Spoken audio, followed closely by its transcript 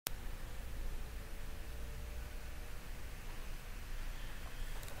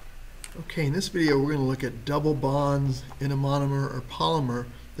Okay, in this video we're going to look at double bonds in a monomer or polymer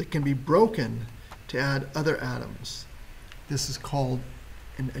that can be broken to add other atoms. This is called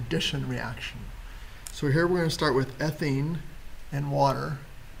an addition reaction. So here we're going to start with ethene and water,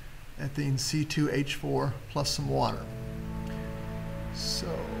 ethene C2H4 plus some water. So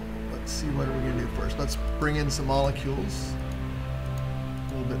let's see, what are we going to do first? Let's bring in some molecules,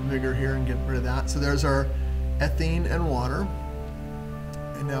 a little bit bigger here, and get rid of that. So there's our ethene and water.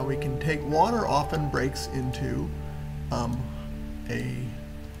 And now we can take water, often breaks into a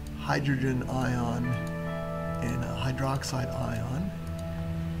hydrogen ion and a hydroxide ion.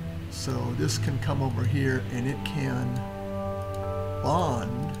 So this can come over here and it can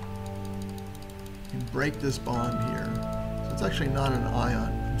bond and break this bond here. So it's actually not an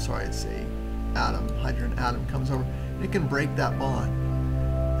ion, I'm sorry, it's a atom, hydrogen atom comes over and it can break that bond.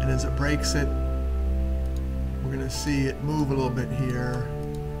 And as it breaks it, we're going to see it move a little bit here.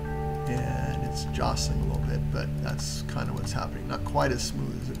 And it's jostling a little bit, but that's kind of what's happening. Not quite as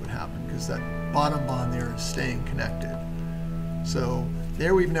smooth as it would happen because that bottom bond there is staying connected. So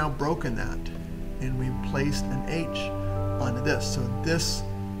there we've now broken that, and we've placed an H onto this. So this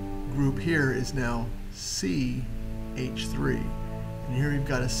group here is now CH3. And here we've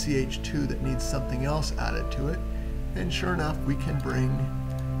got a CH2 that needs something else added to it. And sure enough, we can bring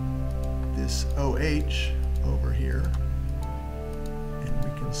this OH over here.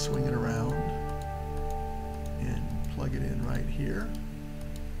 Swing it around and plug it in right here.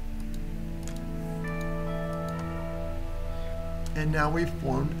 And now we've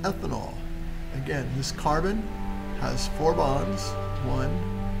formed ethanol. Again, this carbon has 4 bonds.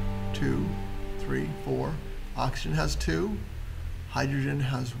 1, 2, 3, 4. Oxygen has 2. Hydrogen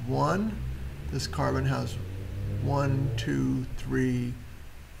has 1. This carbon has 1, 2, 3,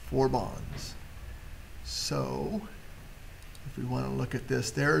 4 bonds. So if we want to look at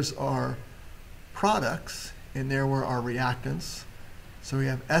this, there's our products, and there were our reactants. So we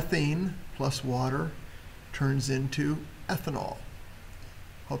have ethene plus water turns into ethanol.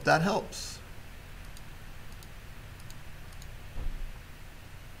 Hope that helps.